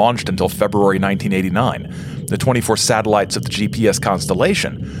not launched until February 1989. The 24 satellites of the GPS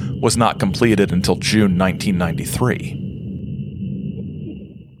constellation was not completed until June 1993.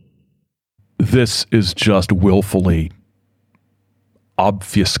 This is just willfully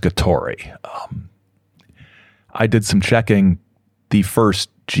obfuscatory. I did some checking. The first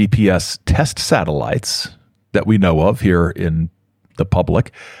GPS test satellites that we know of here in the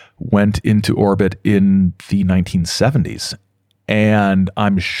public went into orbit in the 1970s. And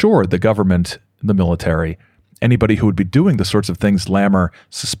I'm sure the government, the military, anybody who would be doing the sorts of things Lammer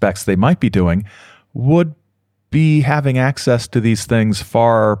suspects they might be doing would be having access to these things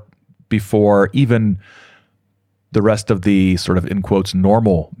far before even the rest of the sort of, in quotes,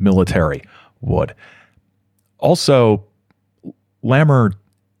 normal military would. Also, Lammer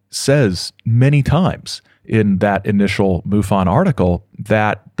says many times in that initial MUFON article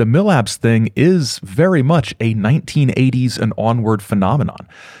that the MILABS thing is very much a 1980s and onward phenomenon.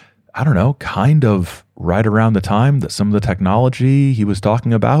 I don't know, kind of right around the time that some of the technology he was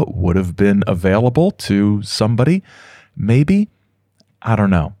talking about would have been available to somebody, maybe. I don't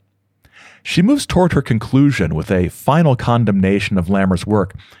know. She moves toward her conclusion with a final condemnation of Lammer's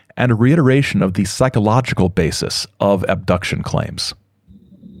work and a reiteration of the psychological basis of abduction claims.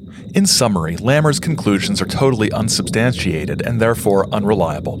 In summary, Lammer's conclusions are totally unsubstantiated and therefore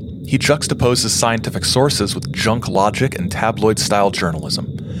unreliable. He juxtaposes scientific sources with junk logic and tabloid-style journalism.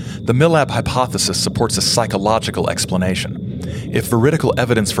 The MILAB hypothesis supports a psychological explanation. If veridical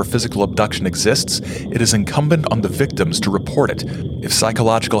evidence for physical abduction exists, it is incumbent on the victims to report it. If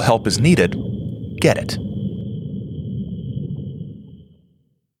psychological help is needed, get it.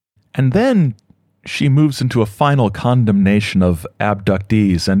 And then she moves into a final condemnation of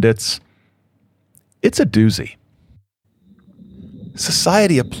abductees, and it's a doozy.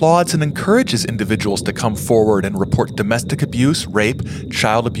 Society applauds and encourages individuals to come forward and report domestic abuse, rape,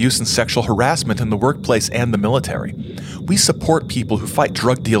 child abuse, and sexual harassment in the workplace and the military. We support people who fight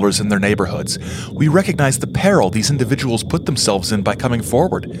drug dealers in their neighborhoods. We recognize the peril these individuals put themselves in by coming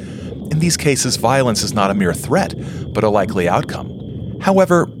forward. In these cases, violence is not a mere threat, but a likely outcome.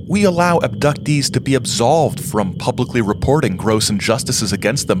 However, we allow abductees to be absolved from publicly reporting gross injustices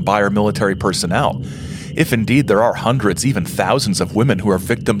against them by our military personnel. If indeed there are hundreds, even thousands of women who are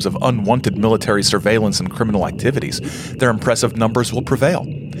victims of unwanted military surveillance and criminal activities, their impressive numbers will prevail.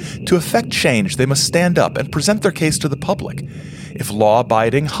 To effect change, they must stand up and present their case to the public. If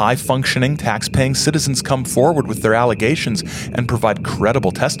law-abiding, high-functioning, tax-paying citizens come forward with their allegations and provide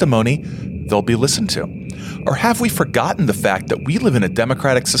credible testimony, they'll be listened to. Or have we forgotten the fact that we live in a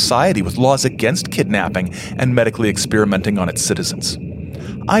democratic society with laws against kidnapping and medically experimenting on its citizens?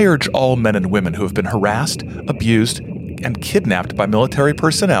 I urge all men and women who have been harassed, abused, and kidnapped by military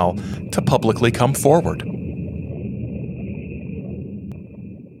personnel to publicly come forward.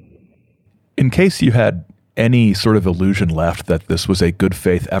 In case you had any sort of illusion left that this was a good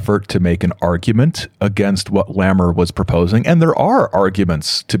faith effort to make an argument against what Lammer was proposing. And there are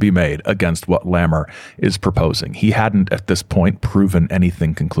arguments to be made against what Lammer is proposing. He hadn't at this point proven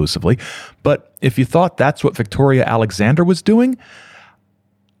anything conclusively. But if you thought that's what Victoria Alexander was doing,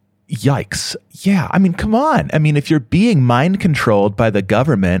 yikes. Yeah, I mean, come on. I mean, if you're being mind controlled by the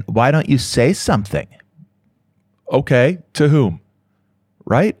government, why don't you say something? Okay, to whom?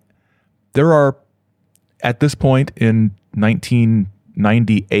 Right? There are, at this point in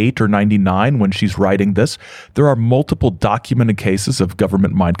 1998 or 99, when she's writing this, there are multiple documented cases of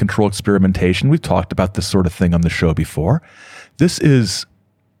government mind control experimentation. We've talked about this sort of thing on the show before. This is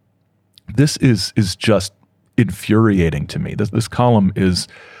just infuriating to me. This column is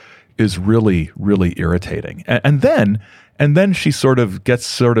really, really irritating. And then she sort of gets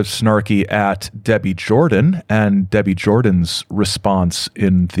snarky at Debbie Jordan and Debbie Jordan's response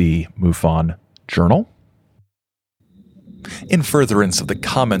in the MUFON Journal. In furtherance of the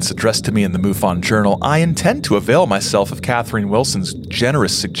comments addressed to me in the MUFON Journal, I intend to avail myself of Catherine Wilson's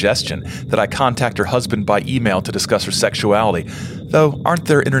generous suggestion that I contact her husband by email to discuss her sexuality, though aren't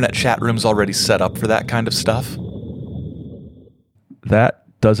there internet chat rooms already set up for that kind of stuff? That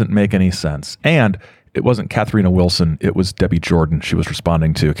doesn't make any sense. And it wasn't Katharina Wilson, it was Debbie Jordan she was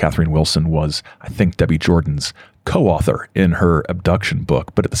responding to. Catherine Wilson was, I think, Debbie Jordan's co-author in her abduction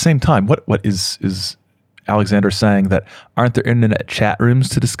book. But at the same time, what is Alexander saying that aren't there internet chat rooms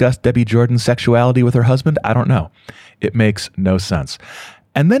to discuss Debbie Jordan's sexuality with her husband? I don't know. It makes no sense.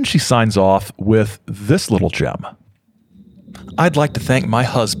 And then she signs off with this little gem. I'd like to thank my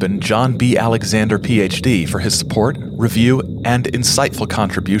husband, John B. Alexander, Ph.D., for his support, review, and insightful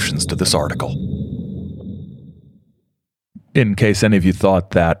contributions to this article. In case any of you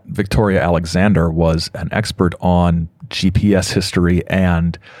thought that Victoria Alexander was an expert on GPS history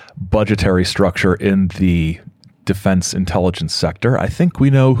and budgetary structure in the defense intelligence sector, I think we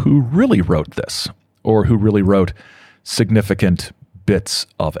know who really wrote this, or who really wrote significant bits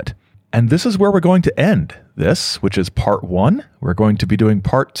of it. And this is where we're going to end this, which is part 1. We're going to be doing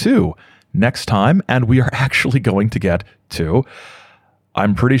part 2 next time, and we are actually going to get to,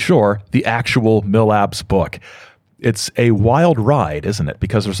 I'm pretty sure, the actual MILABS book. It's a wild ride, isn't it?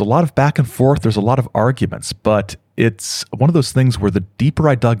 Because there's a lot of back and forth, there's a lot of arguments, but it's one of those things where the deeper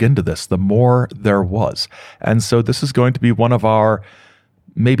I dug into this, the more there was. And so this is going to be one of our,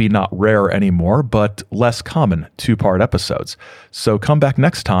 maybe not rare anymore, but less common 2-part episodes. So come back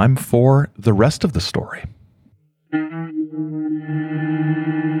next time for the rest of the story.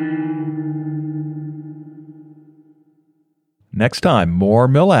 Next time, more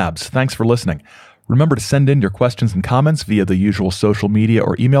MILABS. Thanks for listening. Remember to send in your questions and comments via the usual social media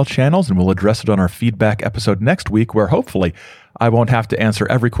or email channels, and we'll address it on our feedback episode next week, where hopefully I won't have to answer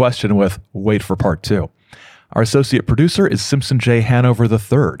every question with wait for part 2. Our associate producer is Simpson J. Hanover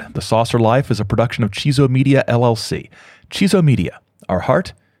III. The Saucer Life is a production of Chizo Media, LLC. Chizo Media, our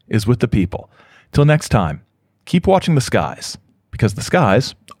heart is with the people. Till next time, keep watching the skies, because the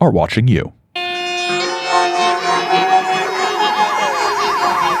skies are watching you.